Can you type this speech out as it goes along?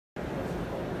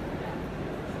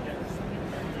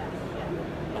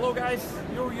Hello guys,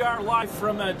 here we are live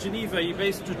from Geneva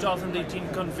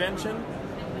EBACE2018 convention.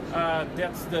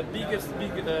 That's the biggest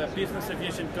business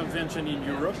aviation convention in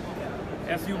Europe.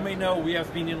 As you may know, we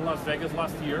have been in Las Vegas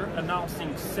last year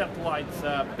announcing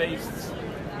satellite-based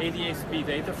ATSB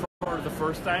data for the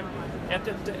first time. At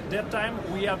that time,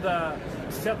 we had a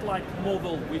satellite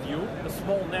model with you, a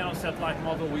small nano satellite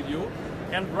model with you.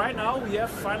 And right now, we have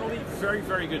finally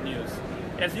very good news.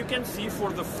 As you can see,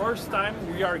 for the first time,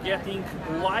 we are getting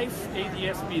live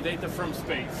ATSB data from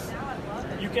space.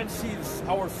 You can see it's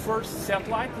our first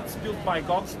satellite. It's built by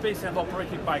GomSpace and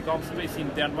operated by GomSpace in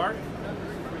Denmark.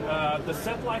 The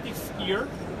satellite is here.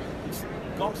 It's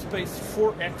GomSpace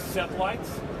 4X satellite.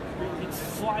 It's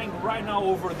flying right now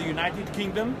over the United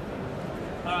Kingdom.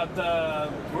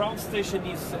 The ground station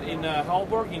is in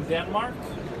Aalborg in Denmark.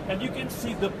 And you can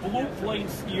see the blue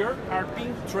planes here are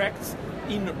being tracked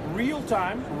in real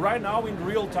time, right now in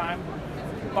real time,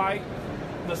 by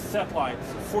the satellites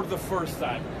for the first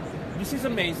time. This is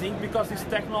amazing because this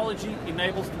technology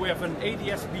enables to have an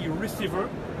ATSB receiver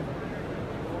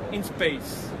in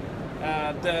space.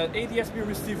 The ATSB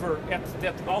receiver at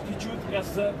that altitude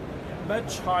has a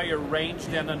much higher range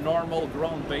than a normal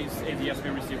ground-based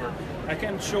ATSB receiver. I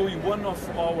can show you one of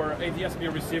our ATSB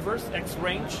receivers,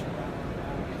 X-range.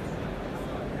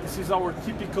 This is our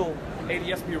typical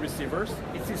ATSB receivers.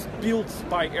 It is built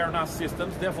by AirNav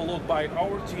Systems, developed by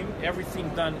our team, everything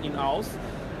done in-house.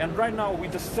 And right now,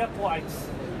 with the satellites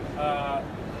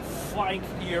flying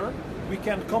here, we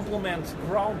can complement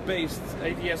ground-based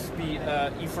ATSB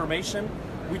information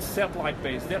with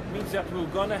satellite-based. That means that we're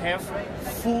gonna have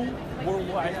full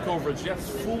worldwide coverage. That's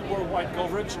full worldwide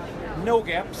coverage, no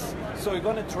gaps. So you're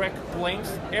gonna track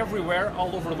planes everywhere,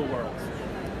 all over the world.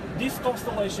 This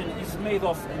constellation is made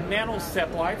of nano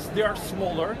satellites. They are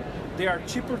smaller, they are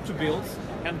cheaper to build,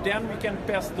 and then we can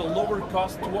pass the lower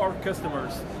cost to our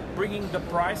customers, bringing the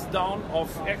price down of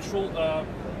actual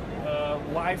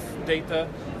live data,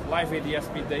 live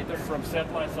ATSB data from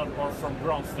satellites or from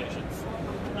ground stations.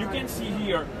 You can see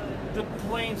here the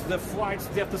planes, the flights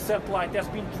that the satellite has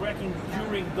been tracking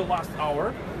during the last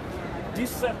hour. This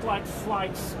satellite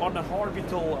flies on an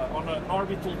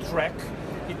orbital track.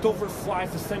 It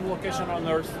overflies the same location on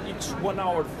Earth each 1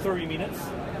 hour 30 minutes.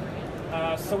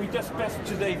 So it has passed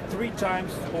today 3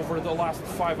 times over the last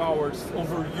 5 hours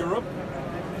over Europe.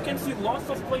 You can see lots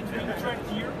of planes being tracked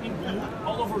here in blue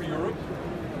all over Europe.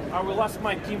 I will ask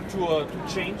my team to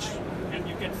change, and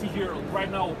you can see here right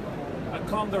now a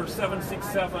Condor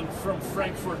 767 from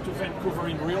Frankfurt to Vancouver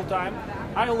in real time.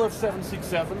 I love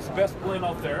 767s, best plane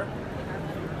out there.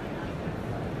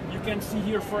 You can see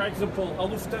here, for example, a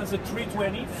Lufthansa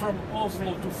 320 from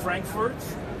Oslo to Frankfurt.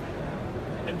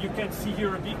 And you can see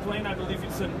here a big plane, I believe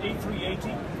it's an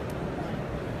A380.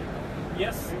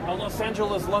 Yes, a Los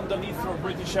Angeles London Heathrow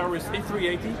British Airways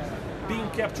A380 being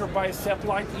captured by a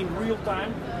satellite in real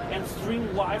time and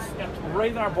streamed live at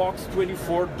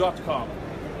RadarBox24.com.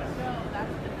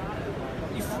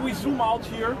 If we zoom out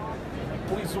here,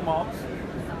 please zoom out.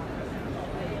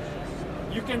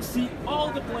 You can see all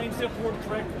the planes that were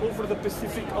tracked over the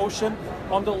Pacific Ocean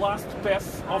on the last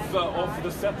pass of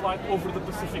the satellite over the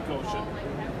Pacific Ocean.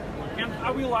 And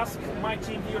I will ask my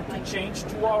team here to change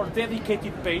to our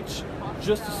dedicated page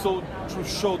just to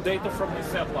show data from the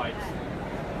satellite.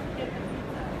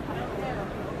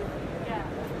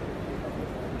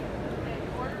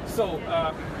 So,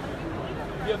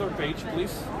 the other page,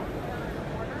 please.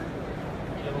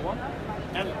 The other one.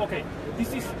 And okay,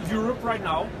 this is Europe right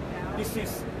now. This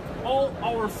is all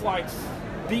our flights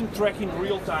being tracked in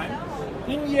real time.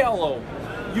 In yellow,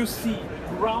 you see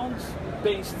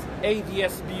ground-based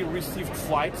ATSB received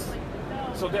flights.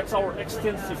 So that's our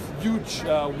extensive, huge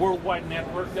worldwide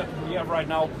network that we have right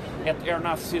now at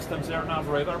AirNav Systems, AirNav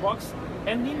RadarBox.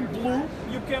 And in blue,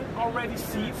 you can already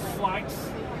see flights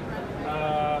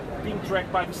being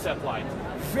tracked by the satellite.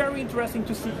 Very interesting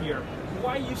to see here.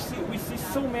 Why we see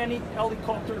so many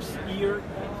helicopters here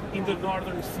in the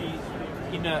Northern Sea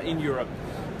in Europe?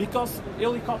 Because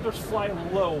helicopters fly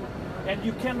low, and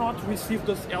you cannot receive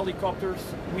those helicopters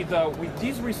with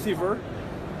this receiver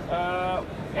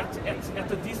at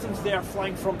the distance they are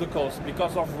flying from the coast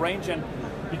because of range and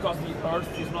because the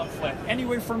Earth is not flat.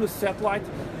 Anyway, from the satellite,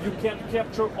 you can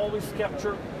always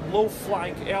capture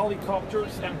low-flying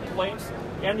helicopters and planes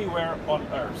anywhere on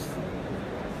Earth.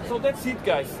 So that's it,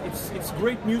 guys. It's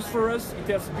great news for us. It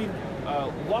has been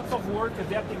lots of work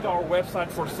adapting our website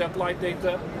for satellite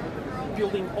data,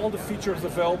 building all the features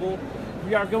available.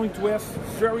 We are going to have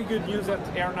very good news at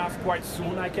AirNav quite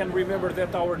soon. I can remember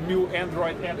that our new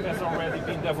Android app has already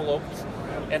been developed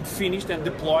and finished and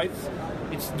deployed.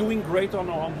 It's doing great on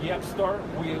the App Store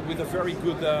with a very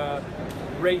good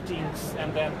ratings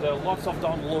and then lots of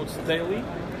downloads daily.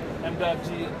 And the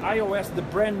iOS, the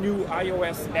brand new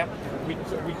iOS app,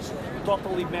 which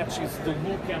totally matches the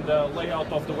look and the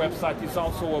layout of the website, is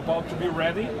also about to be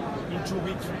ready. In 2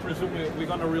 weeks, we presume we're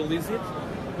going to release it.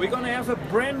 We're going to have a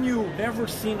brand new, never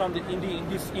seen in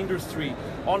this industry,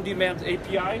 Ondemand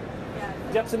API.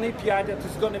 That's an API that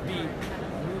is going to be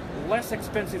less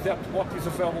expensive than what is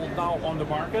available now on the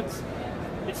market.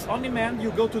 It's on demand. You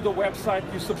go to the website,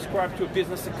 you subscribe to a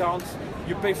business account,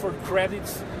 you pay for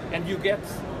credits, and you get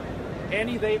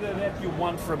any data that you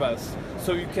want from us.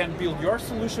 So you can build your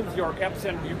solutions, your apps,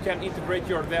 and you can integrate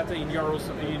your data in your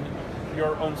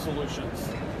own solutions.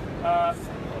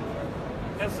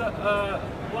 As a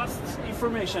last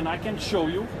information I can show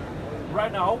you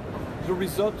right now, the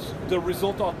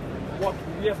result of what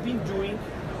we have been doing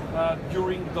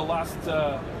during the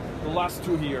last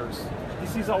 2 years.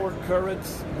 This is our current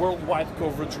worldwide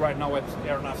coverage right now at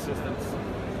AirNav Systems.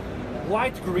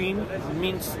 Light green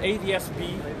means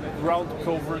ATSB ground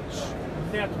coverage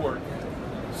network.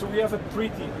 So we have a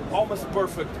pretty, almost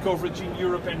perfect coverage in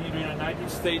Europe and in the United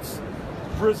States.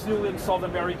 Brazil and South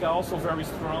America also very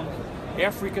strong.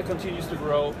 Africa continues to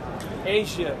grow.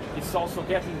 Asia is also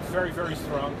getting very, very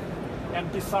strong. And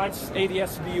besides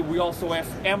ATSB, we also have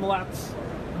MLAT,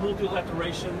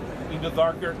 multilateration in the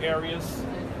darker areas.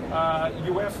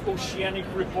 You have oceanic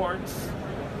reports.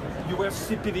 You have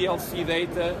CPDLC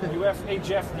data. You have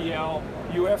HFDL.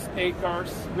 You have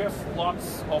ACARS. You have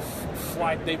lots of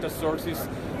flight data sources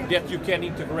that you can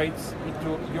integrate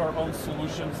into your own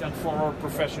solutions and for our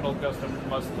professional customers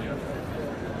mostly.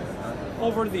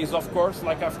 Over these, of course,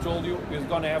 like I've told you, is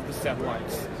going to have the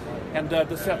satellites. And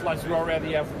the satellites, we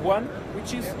already have one,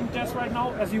 which is in test right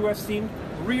now, as you have seen,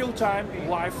 real-time,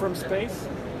 live from space.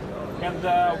 And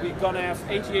we're going to have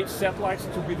 88 satellites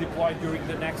to be deployed during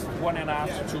the next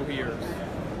 1.5 to 2 years.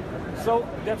 So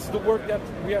that's the work that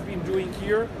we have been doing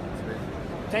here.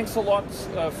 Thanks a lot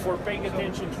for paying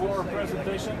attention to our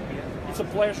presentation. It's a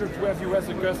pleasure to have you as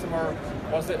a customer,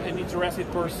 as an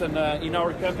interested person in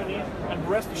our company. And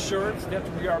rest assured that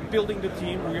we are building the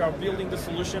team, we are building the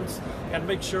solutions, and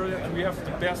make sure that we have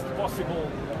the best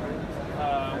possible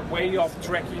way of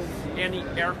tracking any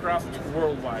aircraft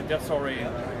worldwide. That's our aim.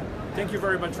 Thank you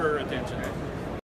very much for your attention.